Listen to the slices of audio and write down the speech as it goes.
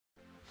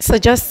So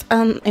just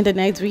in the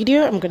next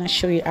video, I'm gonna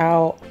show you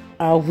how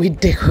we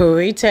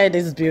decorated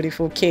this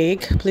beautiful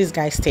cake. Please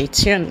guys, stay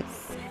tuned.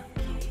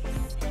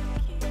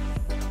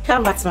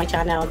 Come back to my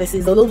channel. This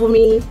is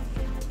Olubumi,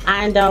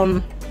 and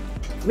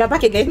we are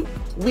back again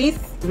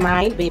with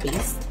my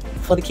babies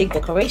for the cake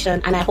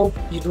decoration, and I hope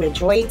you do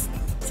enjoy it.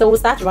 So we'll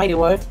start right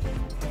away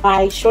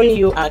by showing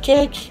you our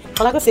cake.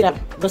 Go sit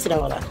down,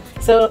 Ola.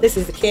 So this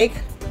is the cake.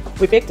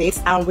 We baked it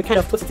and we kind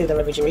of put it in the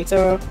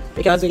refrigerator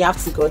because we have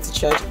to go to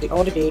church the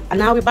other day. And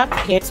now we're back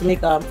here to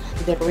make the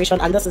decoration,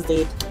 and this is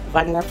the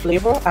vanilla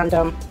flavor, and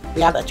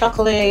we have the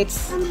chocolate,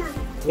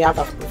 we have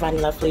the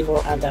vanilla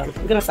flavor, and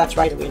we're gonna start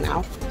right away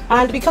now.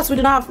 And because we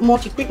do not have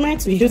much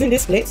equipment, we're using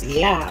this plate,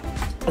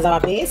 as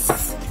our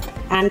base.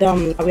 And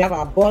we have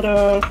our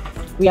butter,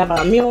 we have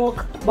our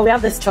milk, but we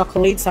have this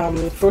chocolate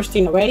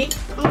frosting already.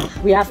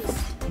 We have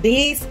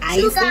this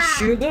icing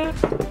sugar.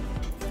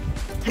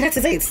 And that's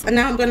it. And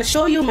now I'm gonna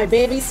show you my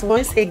babies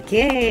once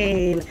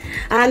again.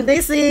 And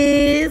this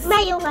is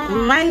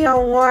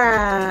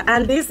Mayowa.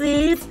 And this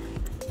is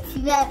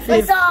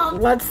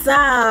what's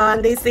up?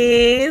 And this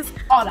is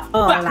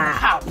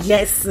Ola.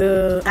 Yes,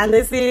 and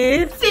this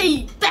is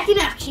back in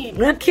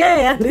action.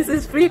 Okay, and this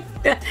is Nifemi.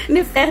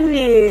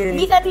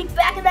 Nifemi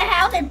back in the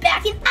house and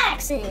back in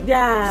action.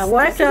 Yeah,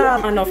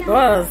 welcome. And of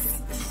course,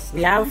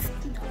 we have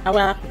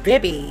our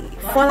baby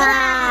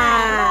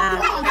Fola.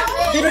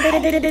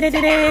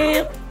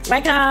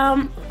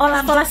 Welcome.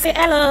 Fola, say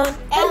hello.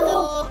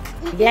 Hello.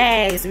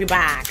 Yes, we're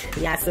back.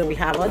 Yeah, so we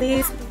have all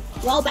these.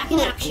 Well, back in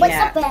action.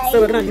 Yeah,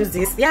 so we're gonna use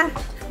this. Yeah,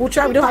 we'll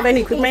try. We don't have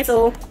any equipment,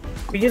 so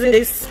we're using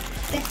this.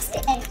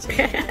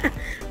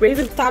 We're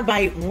using start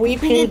by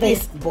whipping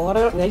this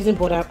butter. We're using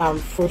butter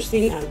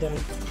frosting, and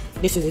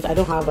this is it. I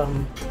don't have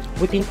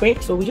whipping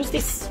cream, so we use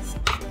this.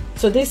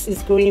 So this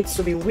is going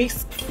to be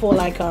whisked for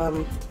like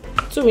 2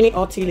 minutes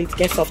or till it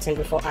gets softened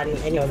before adding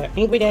any other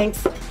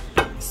ingredients.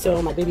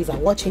 So my babies are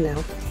watching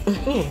now.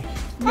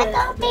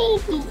 Hello,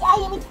 baby. I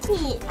am a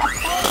kid.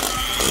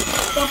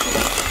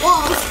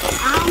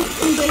 I'm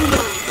enjoying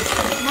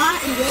my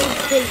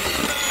baby.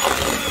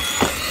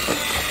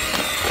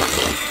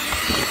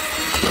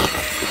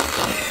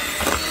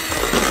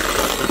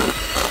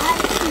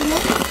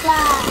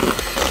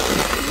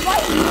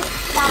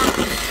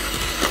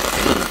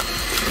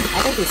 I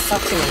think it's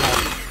softening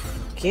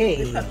enough. Okay.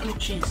 It's like cream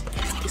cheese.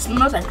 It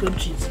smells like cream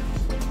cheese.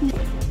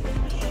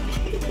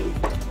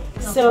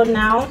 So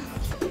now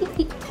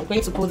I'm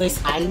going to put this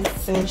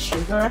icing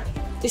sugar.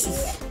 This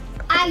is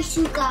ice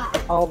sugar.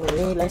 all we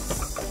need.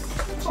 Let's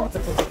put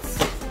it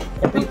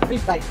a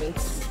bit by bit.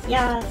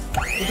 Yeah,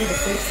 we do the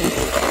same thing.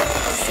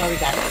 Sorry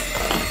guys.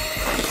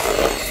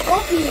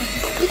 Okay,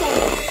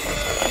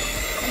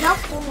 not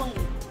going.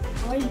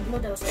 I already know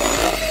those.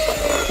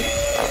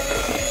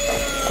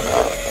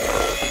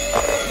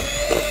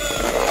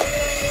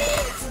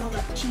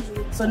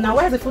 So now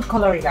where's the food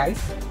coloring, guys?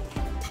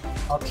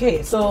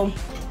 Okay, so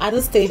at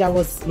this stage I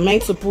was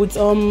meant to put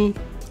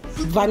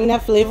vanilla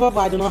flavor, but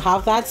I do not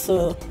have that,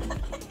 so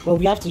but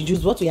we have to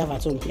use what we have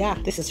at home. Yeah,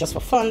 this is just for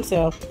fun.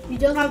 So we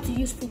don't have to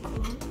use food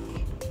coloring.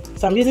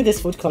 So I'm using this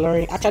food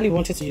coloring. Actually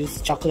wanted to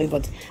use chocolate,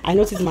 but I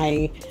noticed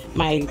my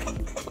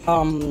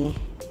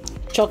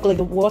chocolate,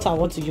 what I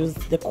want to use,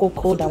 the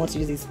cocoa that I want to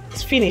use is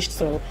finished,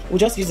 so we'll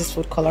just use this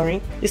food coloring.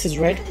 This is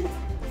red,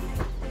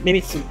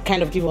 maybe to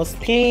kind of give us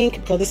pink,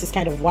 because this is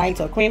kind of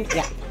white or cream.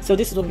 Yeah, so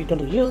this is what we're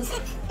going to use.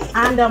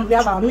 And we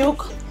have our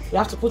milk. We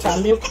have to put our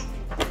milk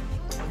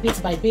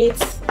bit by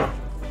bit.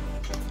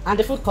 And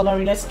the food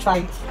coloring, let's try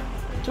it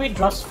 3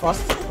 drops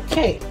first.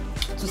 Okay,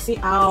 to see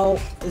how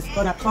it's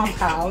gonna come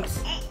out.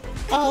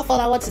 Oh,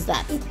 Fola, what is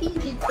that? The pink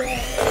is there.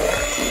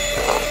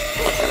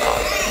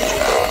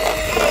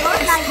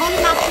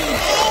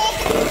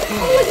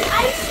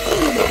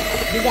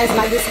 You guys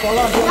like this color?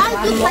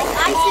 That looks like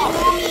icing,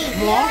 mommy.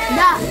 More?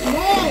 Yeah,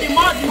 more. The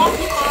more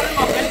food coloring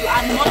of it,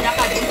 and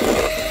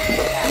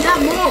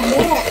more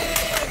more.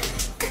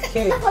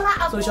 Okay,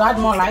 so we should add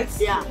more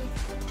lights? Yeah.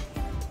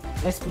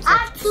 Let's put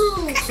Add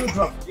 2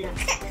 drops. Yeah.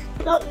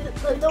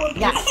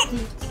 Yeah.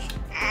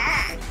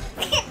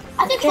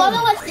 I think Chloe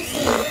wants to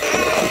see.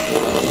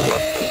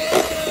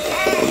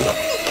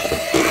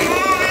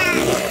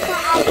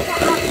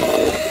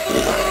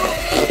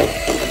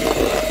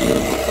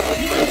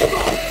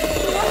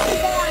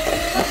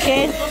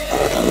 Okay.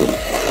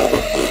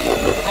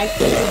 I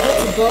think we're good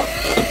to go.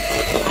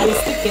 And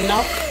it's thick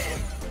enough.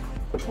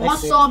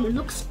 Awesome, it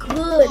looks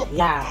good.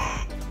 Yeah.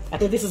 I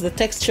think this is the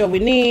texture we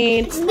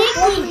need.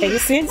 Sticky. Can you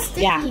see?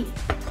 Yeah.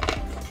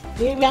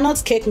 We are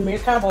not cake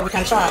maker, but we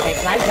can try our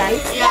best, right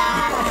guys?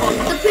 Yeah.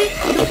 The pink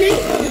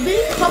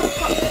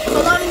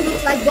coloring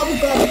looks like bubble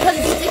gum because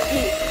it's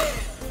sticky.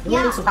 Do we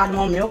need to add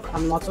more milk?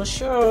 I'm not so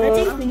sure. I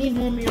think we need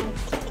more milk.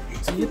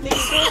 Do you think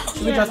so?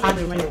 Should we just add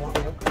the remaining one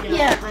milk?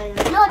 Yeah. I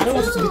don't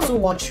want it to be too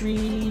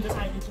watery.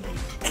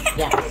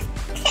 Yeah.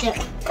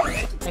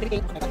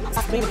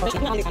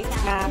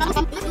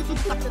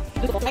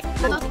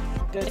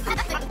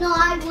 No, I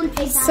won't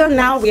take that. So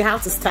now we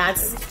have to start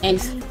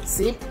and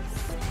see.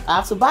 I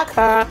have to back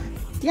her.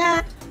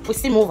 Yeah, we're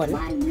still moving.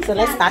 So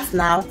let's start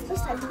now.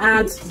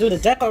 and do the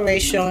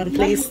decoration.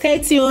 Please stay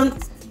tuned.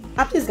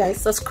 And please, guys,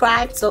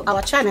 subscribe to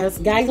our channels.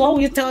 Guys, what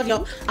will you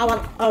tell our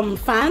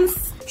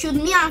fans? Should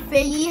me and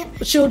Faye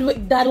Should we,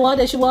 that what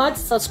they should what?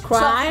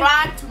 Subscribe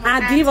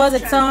and give us a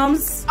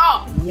thumbs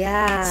up.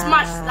 Yeah.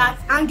 Smash that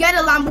and get a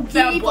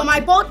Lamborghini for my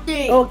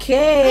birthday.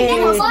 Okay.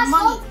 And then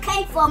also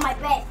cake for my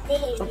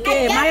birthday.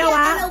 Okay,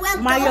 Mayowa.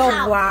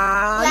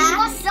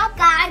 What's up,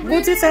 guys?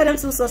 Would you tell them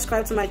to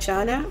subscribe to my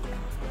channel?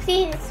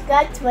 Please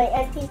subscribe to my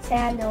empty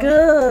channel.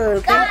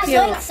 Good. Thank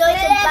you. So you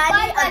can buy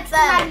me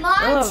my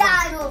mom's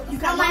channel. You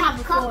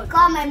can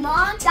call my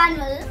mom's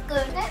channel. It's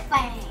good.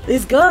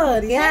 It's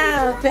good.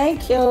 Yeah.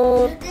 Thank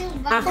you.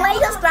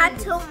 Please subscribe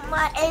to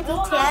my empty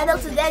channel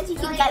so that you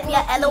can get me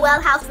a LOL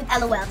house with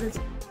LOL.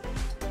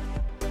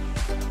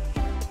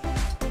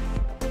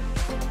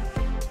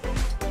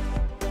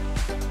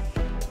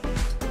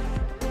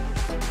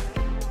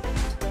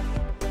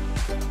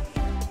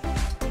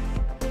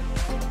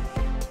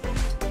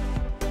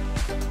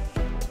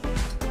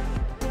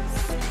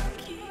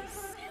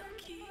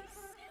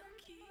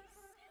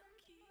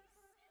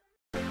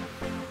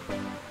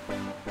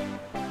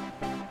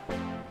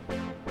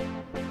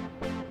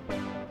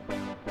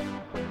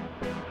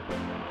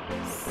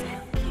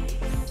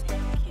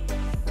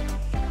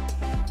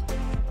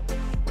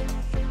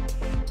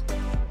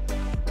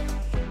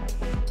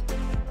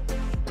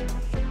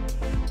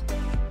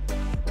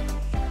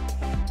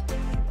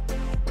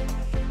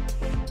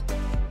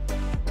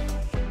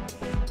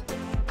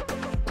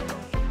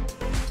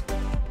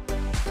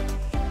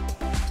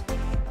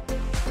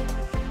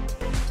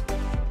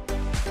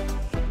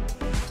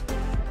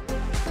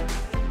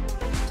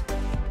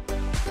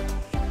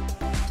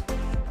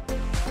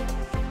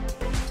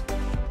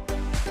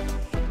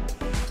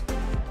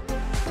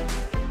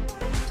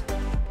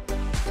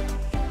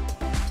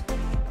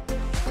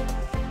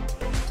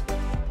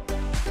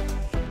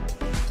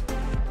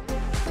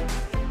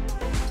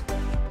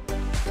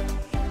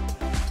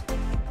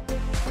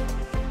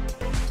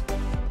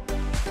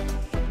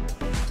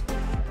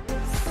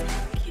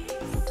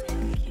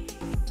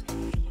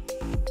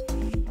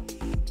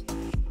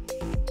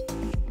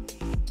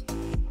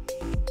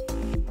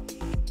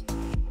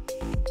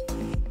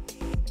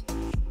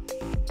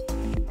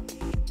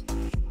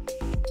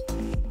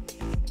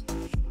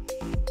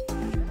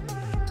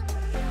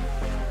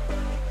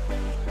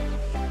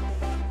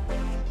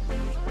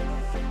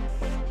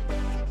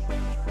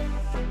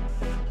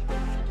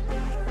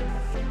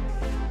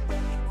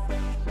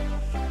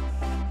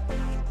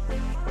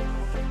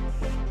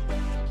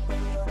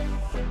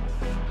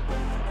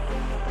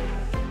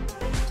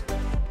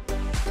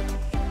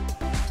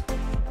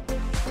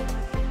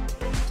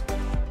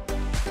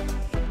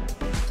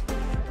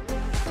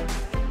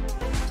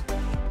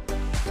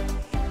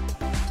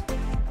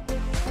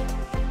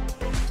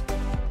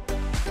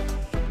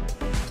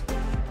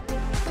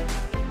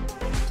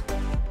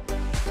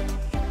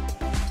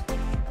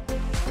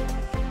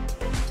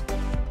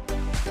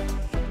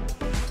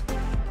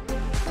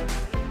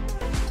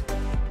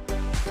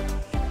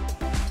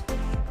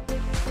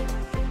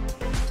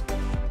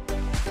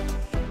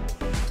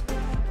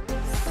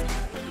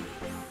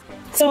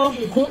 So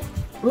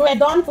we were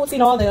done putting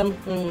all the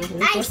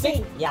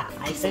Icing. Yeah,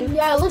 icing.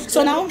 Yeah, it looks So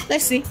good. now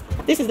let's see.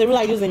 This is the rule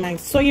I use in my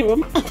sewing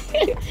room.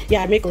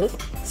 Yeah, I make clothes.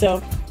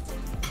 So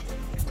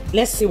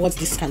let's see what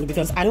this can do,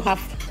 because I don't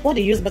have what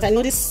they use, but I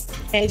know these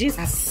edges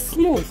are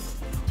smooth.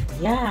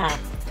 Yeah.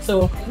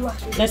 So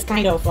let's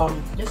kind of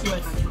let's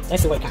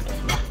see what it can do.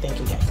 Yeah, thank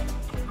you guys.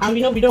 And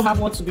we know we don't have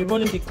what to be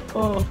rolling the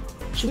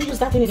should we use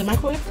that thing in the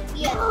microwave?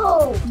 Yeah.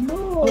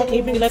 No.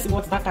 Okay, maybe let's see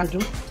what that can do.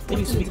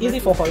 Maybe it should be easy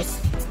for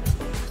us.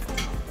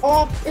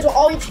 It's an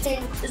orange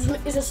thing.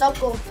 It's a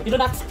circle. You know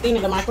that thing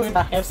in the microwave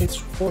that helps it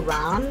go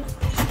round?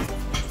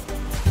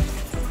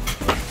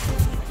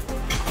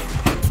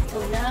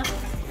 Oh yeah.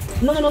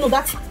 No,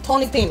 that's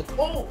tonic thing.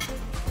 Oh.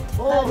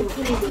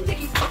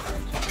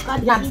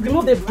 Yeah,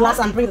 remove the glass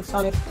and bring the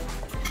tonic.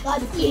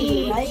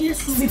 Right?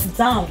 Sit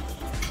down.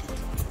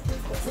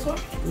 This one?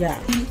 Yeah.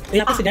 We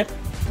have to sit there.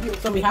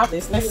 So we have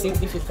this. Let's see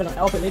if it's gonna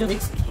help a little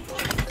bit.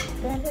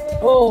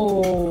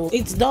 Oh,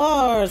 it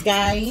does,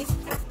 guys.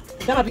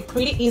 It's gonna be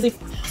pretty easy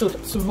to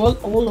roll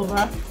all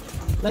over.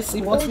 Let's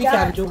see what we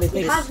can do with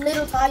this. It has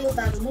little tiles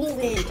that's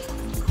moving.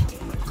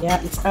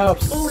 Yeah, it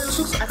helps. Oh,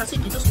 I can see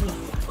it just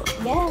moving.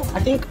 Yeah. I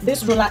think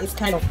this roller is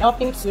kind of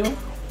helping too.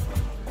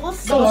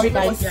 What's Don't worry,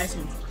 guys.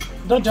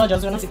 Don't judge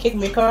us. We're not a cake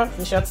maker.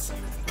 In short,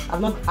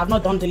 I've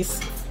not done this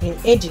in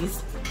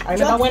ages. I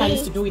remember when I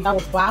used to do it. That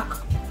was back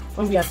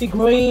when we are still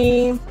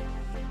growing.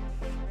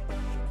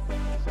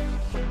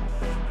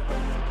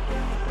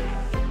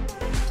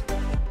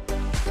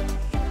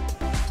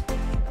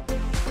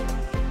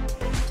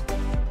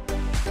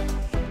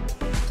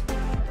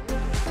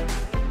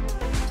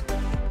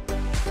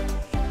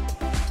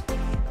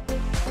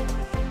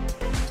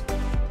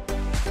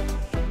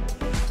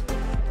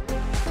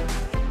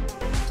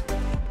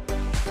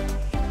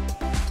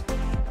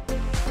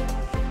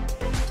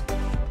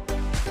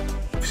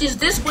 She's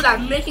this good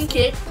at making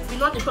cake. We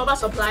know the proper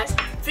supplies.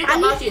 Think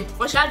about it.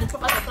 When she has the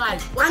proper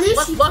supplies, what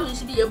will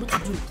she be able to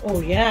do? Oh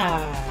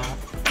yeah.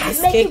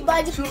 Make you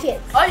buy the cake.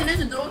 All you need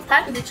to do,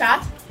 type in the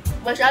chat.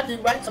 When she has the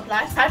right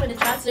supplies, type in the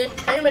chat, say,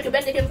 can you make a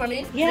birthday cake for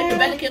me? Yeah. Make a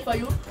birthday cake for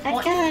you.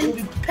 I can. It will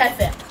be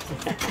perfect.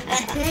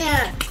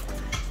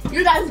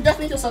 You guys just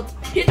need to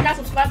hit that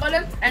subscribe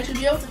button and she'll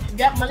be able to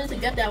get money to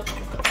get their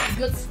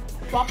good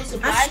proper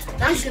supplies.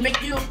 Then she can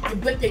make you a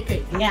birthday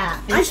cake. Yeah.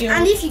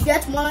 And if she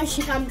gets money,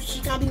 she can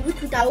be rich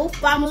with her whole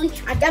family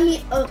and get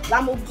me a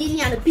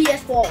Lamborghini and a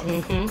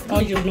PS4. Oh,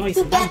 you know it's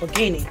a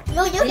Lamborghini.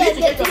 No, you get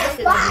the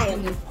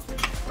PS5.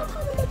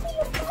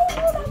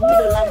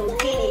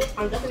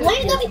 When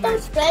you gonna be done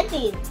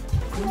spending?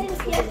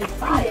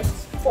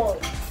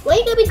 When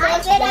you gonna be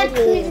done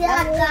spending?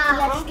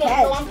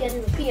 I'm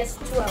getting the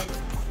PS12.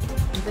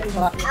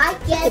 I'm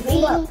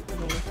getting.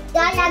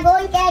 Then I go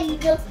and get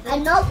it. I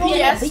know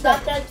PS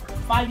started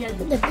 5 years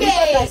ago.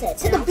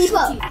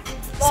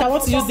 So I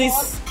want to use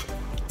this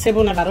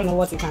table knife. I don't know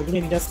what it can do.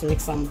 Maybe just to make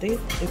something.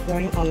 It's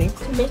going on it.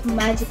 To make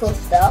magical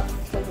stuff.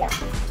 So yeah.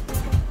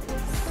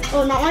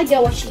 Oh, now I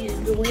get what she is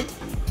doing.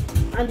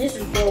 And this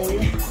is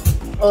going.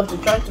 Oh, to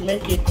try to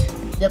make it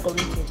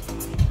decorated.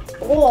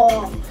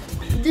 Oh,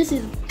 this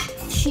is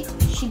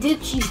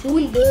she's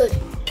doing good.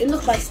 It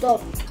looks like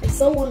stuff. It's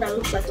someone that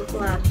looks like a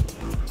flag.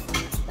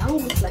 That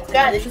one looks like.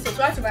 Guys, if you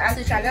subscribe to my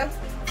auntie channel,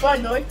 before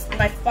you know it, you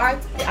might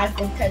find the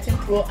iPhone 13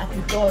 Pro at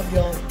the door of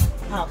your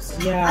house.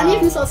 Yeah. And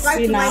if you subscribe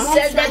to my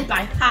mom's channel,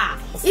 by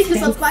half. If you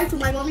subscribe to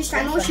my mommy's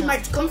channel, she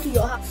might come to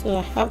your house. So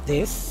I have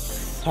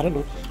this. I don't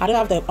know. I don't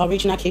have the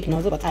original cake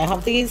nozzle, but I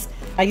have these.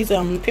 I use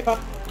paper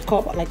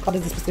cup, like what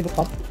is this specific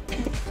cup?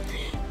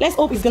 Let's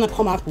hope it's gonna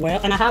come out well.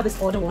 And I have this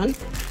other one.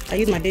 I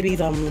use my baby's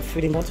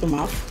feeding bottle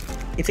mouth.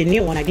 It's a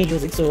new one. I didn't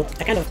use it, so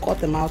I kind of cut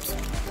them out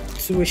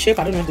to a shape.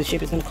 I don't know if the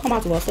shape is gonna come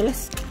out well. So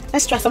let's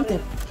try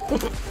something.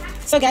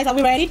 So guys, are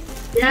we ready?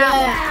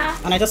 Yeah.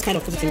 And I just kind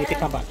of put it in a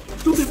paper bag.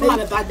 2 people have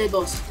a bad day,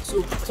 boss.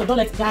 So don't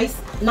let guys.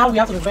 Now we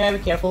have to be very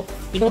careful.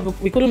 You know,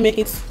 we couldn't make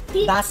it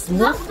that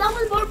smooth. That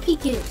was more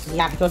peaking.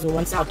 Yeah, because we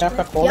want a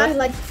darker color. Yeah,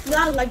 like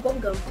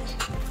bubblegum.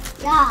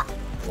 Yeah.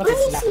 Let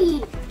me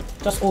see.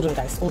 Just hold on,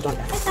 guys. Hold on,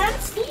 guys. I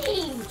can't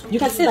see. You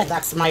can see like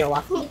that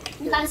smile.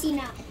 You can see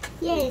now.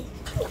 Yeah.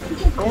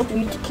 I want to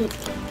eat the cake.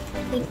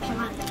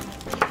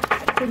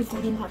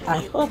 I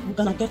hope we're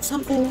gonna get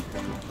something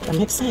that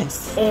makes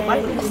sense. Why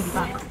put it in the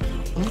back?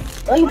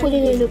 Why you put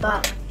it in the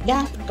back?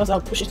 Yeah, because I'll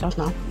push it out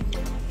now.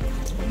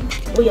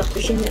 Oh, you're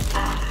pushing it.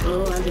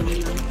 Oh, I don't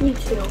know. Me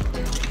too.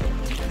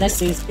 Let's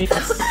see his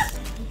papers.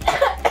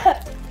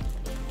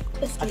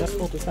 I just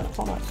hope it's gonna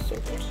come out so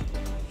good.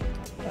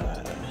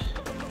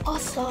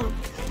 Awesome.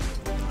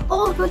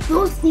 Oh, but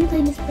those things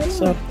in this place.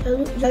 So,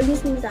 you're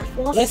using that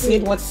frosting. let's see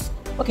what's.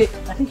 Okay,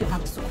 I think you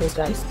have this too close,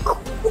 guys. I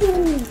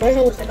don't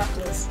know what's the back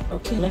is.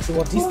 Okay, let's see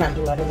what this can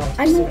do. I don't know.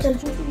 I know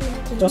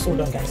the Just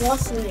hold on, guys.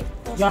 frosting.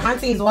 Your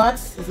auntie is what?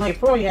 It's not a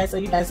pro yet, so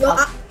you guys. No,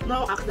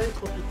 I couldn't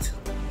cook it.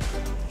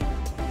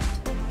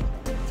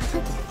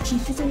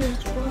 She's using the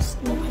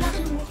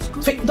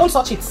frosting. Don't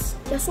touch it.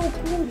 You're so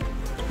cool.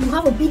 You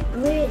have a big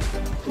brain.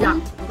 Yeah.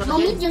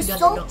 Mommy, you're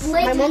so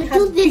great. My mom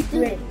has big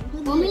brain.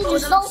 Mommy, you're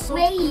so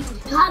great. You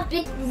have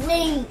big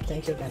brain.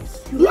 Thank you,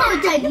 guys. You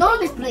have a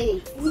ginormous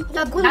brain.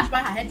 That's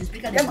why her head is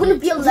bigger. You're going to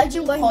be a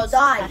legend when you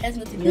die.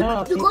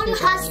 Yeah, You're going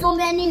to have so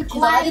many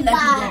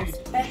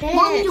guavas.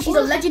 Mommy, She's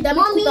a legendary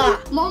cougar.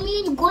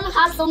 Mommy, you're going to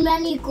have so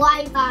many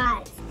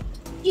guavas.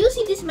 Do you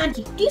see this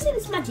magic? Do you see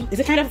this magic? Is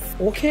it kind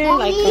of okay?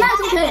 Mommy, Like,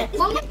 that's okay.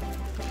 Mommy.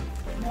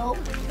 No.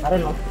 I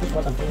don't know if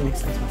what I'm doing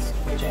makes sense.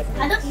 Whichever.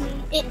 I don't.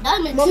 It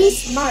doesn't.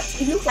 Mommy's smart.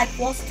 It looks like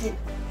frosting.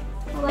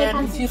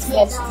 And it feels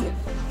frosty.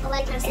 I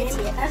like her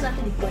sitting. That's not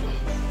really good.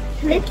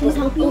 Let me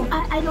help you.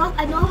 I know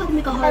how to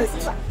make a heart.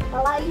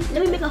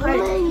 Let me make a heart.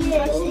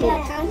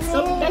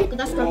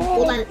 That's from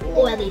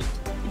O-L-A.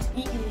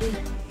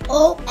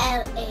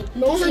 O-L-A.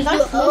 No,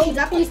 she's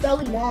actually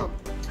spelling mom.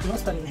 I'm not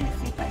studying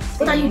anything, guys.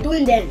 What are you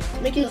doing then?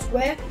 Making a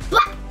square?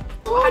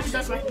 How did you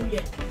just write through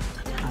here?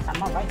 I'm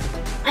not writing.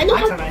 I know I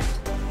how. can write.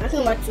 I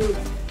can write too.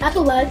 I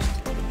can write.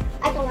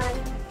 I can write.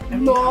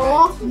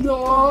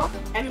 No.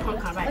 Everyone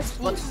can write.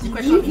 But the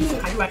question is,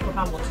 can you write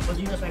proper words or do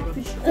you just write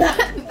rubbish?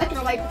 I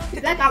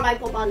can write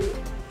properly.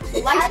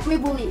 Write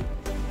scribbly.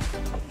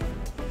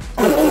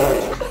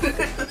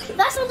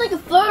 That sounds like a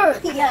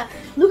bird. Yeah.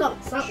 Look up.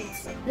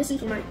 Listen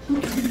to mine.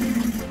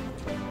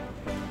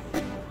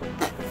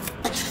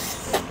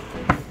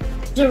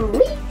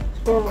 Jerry.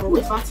 Who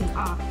is farting?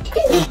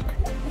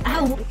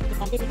 Ow.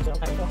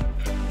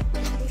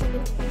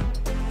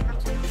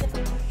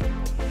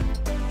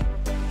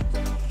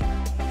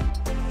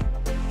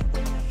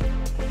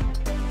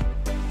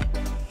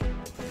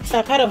 So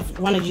I kind of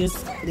want to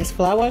use these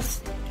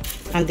flowers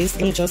and this.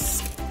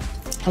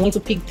 I want to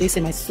pick this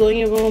in my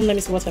sewing room. Let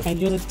me see what I can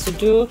use it to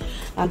do.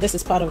 And this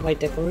is part of my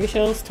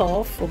decoration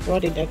stuff for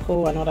birthday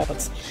deco and all that.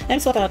 But let me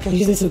see what I can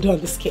use it to do on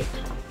this cake.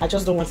 I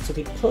just don't want it to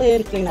be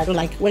plain. I don't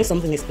like when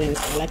something is plain.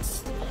 I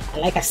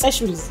like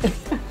accessories.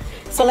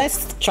 So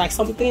let's try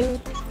something.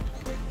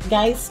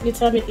 Guys, you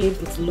tell me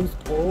if it looks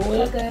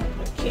good.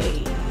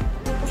 Okay.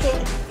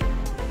 Okay.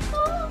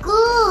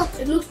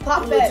 It looks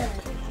perfect.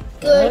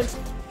 Good.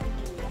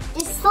 It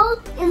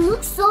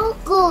looks so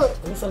good.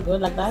 It looks so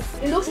good like that.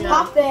 It looks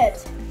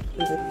perfect.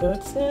 Is it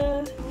good,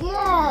 sir?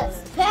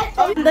 Yes.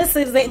 This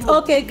is it.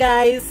 Okay,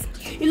 guys.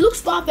 It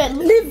looks perfect.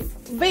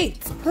 Wait,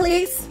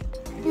 please.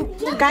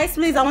 Guys,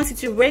 please, I want you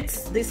to rate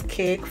this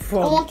cake I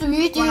from want to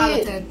eat 1 out of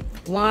it. 10.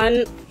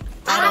 1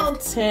 out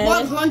of 10.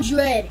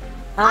 100.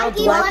 I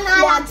give 1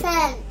 out of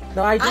 10.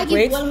 No, I I did give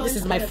great. 100 This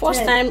is my out of first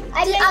 10. time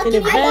I in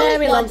a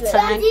very long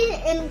time.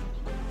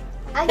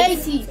 I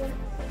give 80.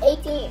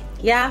 18.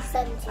 Yeah.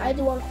 17. I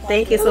do want.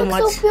 Thank you so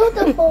much. So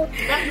beautiful.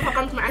 Thank you for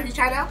coming to my auntie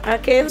channel.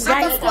 Okay,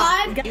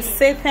 Subscribe. guys,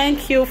 say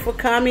thank you for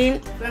coming.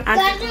 And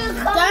Thank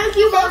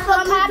you for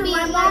coming to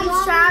my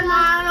mom's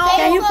channel.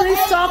 can you please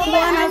talk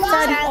one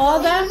after the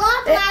other?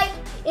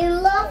 I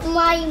love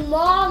my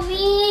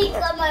mommy.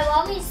 Cause my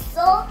mommy is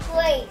so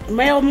great.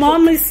 My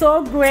mom is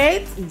so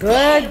great.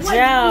 Good What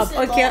job. did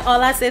you say, Okay, Mom?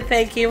 Ola, say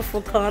thank you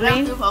for Thank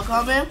coming. you for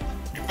coming.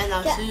 And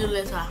I'll see you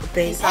later.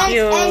 Thank And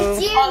you.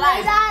 see you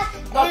later.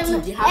 Not to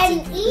the house. And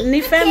eat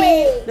Nifemi,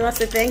 cake. you want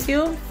to say thank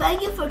you?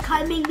 Thank you for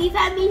coming.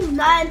 Nifemi's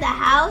not in the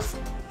house,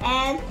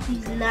 and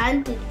he's not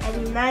in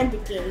the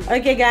game.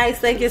 Okay, guys,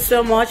 thank you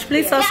so much.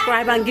 Please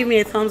subscribe and give me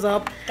a thumbs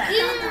up.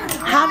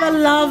 Have a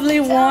lovely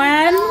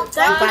one.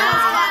 Thank you.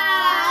 Bye.